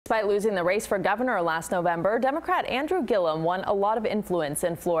Despite losing the race for governor last November, Democrat Andrew Gillum won a lot of influence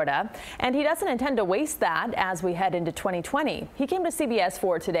in Florida, and he doesn't intend to waste that as we head into 2020. He came to CBS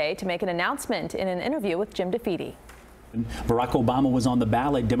 4 today to make an announcement in an interview with Jim DeFeeti. Barack Obama was on the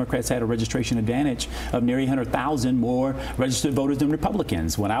ballot. Democrats had a registration advantage of nearly 100,000 more registered voters than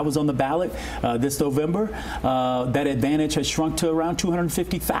Republicans. When I was on the ballot this November, that advantage has shrunk to around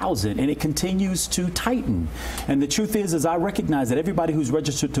 250,000, and it continues to tighten. And the truth is I recognize that everybody who's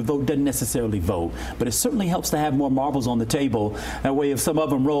registered to vote doesn't necessarily vote, but it certainly helps to have more marbles on the table. That way, if some of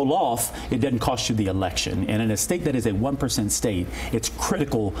them roll off, it doesn't cost you the election. And in a state that is a 1% state, it's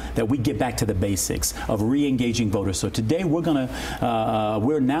critical that we get back to the basics of re-engaging voters. So today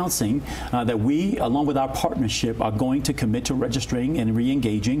we're announcing that we, along with our partnership, are going to commit to registering and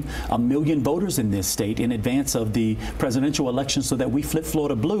re-engaging 1 million voters in this state in advance of the presidential election, so that we flip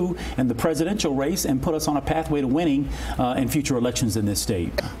Florida blue in the presidential race and put us on a pathway to winning in future elections in this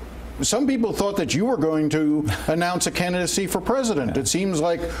state. Some people thought that you were going to announce a candidacy for president. It seems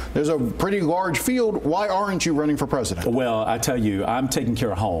like there's a pretty large field. Why aren't you running for president? Well, I tell you, I'm taking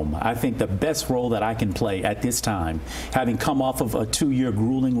care of home. I think the best role that I can play at this time, having come off of a 2-year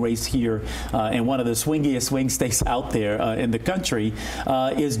grueling race here in one of the swingiest swing states out there in the country,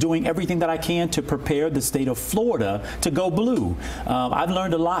 is doing everything that I can to prepare the state of Florida to go blue. I've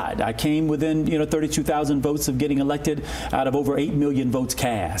learned a lot. I came within 32,000 votes of getting elected out of over 8 million votes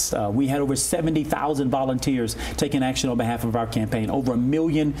cast. We had over 70,000 volunteers taking action on behalf of our campaign, over 1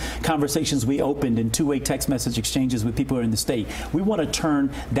 million conversations we opened in two-way text message exchanges with people in the state. We want to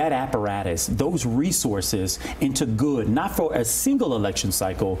turn that apparatus, those resources, into good, not for a single election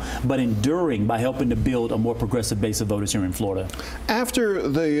cycle, but enduring by helping to build a more progressive base of voters here in Florida. After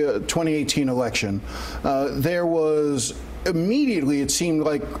the 2018 election, there was immediately, it seemed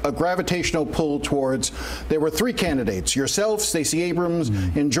like, a gravitational pull towards, there were 3 candidates: yourself, Stacey Abrams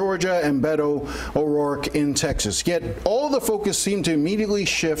in Georgia, and Beto O'Rourke in Texas. Yet all the focus seemed to immediately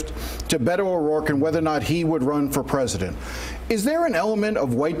shift to Beto O'Rourke and whether or not he would run for president. Is there an element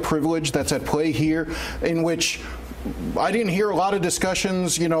of white privilege that's at play here, in which I didn't hear a lot of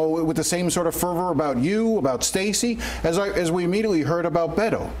discussions, with the same sort of fervor about you, about Stacey, as we immediately heard about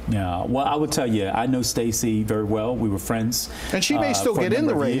Beto? Yeah, well, I would tell you, I know Stacey very well. We were friends. And she may still get in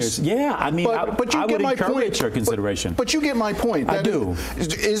the race. Yeah, I mean, but I would encourage her consideration. But you get my point. I do.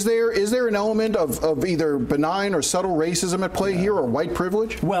 Is there an element of either benign or subtle racism at play here, or white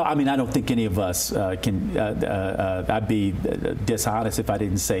privilege? Well, I mean, I don't think any of us can, I'd be dishonest if I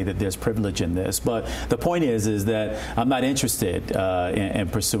didn't say that there's privilege in this. But the point is that I'm not interested in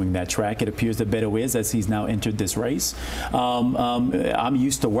pursuing that track. It appears that Beto is, as he's now entered this race. I'm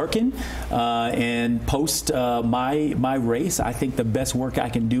used to working, and post my race, I think the best work I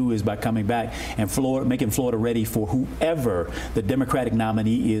can do is by coming back and making Florida ready for whoever the Democratic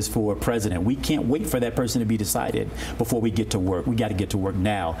nominee is for president. We can't wait for that person to be decided before we get to work. We got to get to work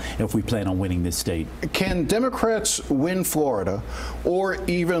now if we plan on winning this state. Can Democrats win Florida, or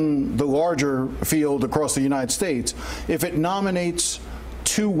even the larger field across the United States, if it nominates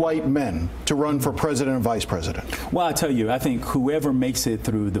 2 white men to run for president and vice president? Well, I tell you, I think whoever makes it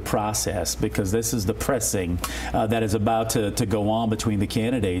through the process, because this is the pressing that is about to go on between the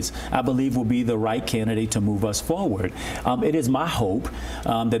candidates, I believe will be the right candidate to move us forward. It is my hope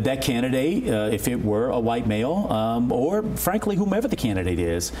that candidate, if it were a white male, or frankly whomever the candidate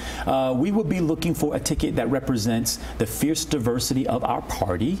is, we would be looking for a ticket that represents the fierce diversity of our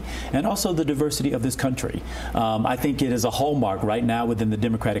party and also the diversity of this country. I think it is a hallmark right now within the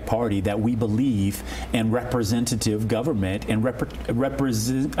Democratic Party that we believe in representative government and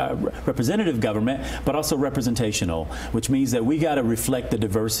representative government, but also representational, which means that we got to reflect the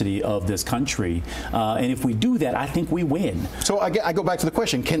diversity of this country. And if we do that, I think we win. So I go back to the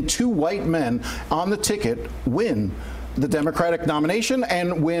question: can 2 white men on the ticket win the Democratic nomination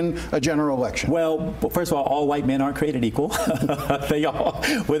and win a general election? Well, first of all white men aren't created equal. They all,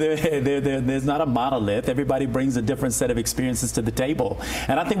 there's not a monolith. Everybody brings a different set of experiences to the table.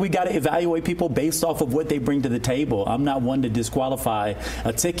 And I think we got to evaluate people based off of what they bring to the table. I'm not one to disqualify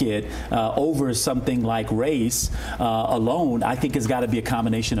a ticket over something like race alone. I think it's got to be a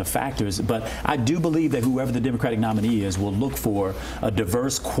combination of factors. But I do believe that whoever the Democratic nominee is will look for a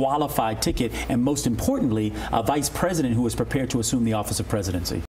diverse, qualified ticket, and most importantly, a vice president who is prepared to assume the office of presidency.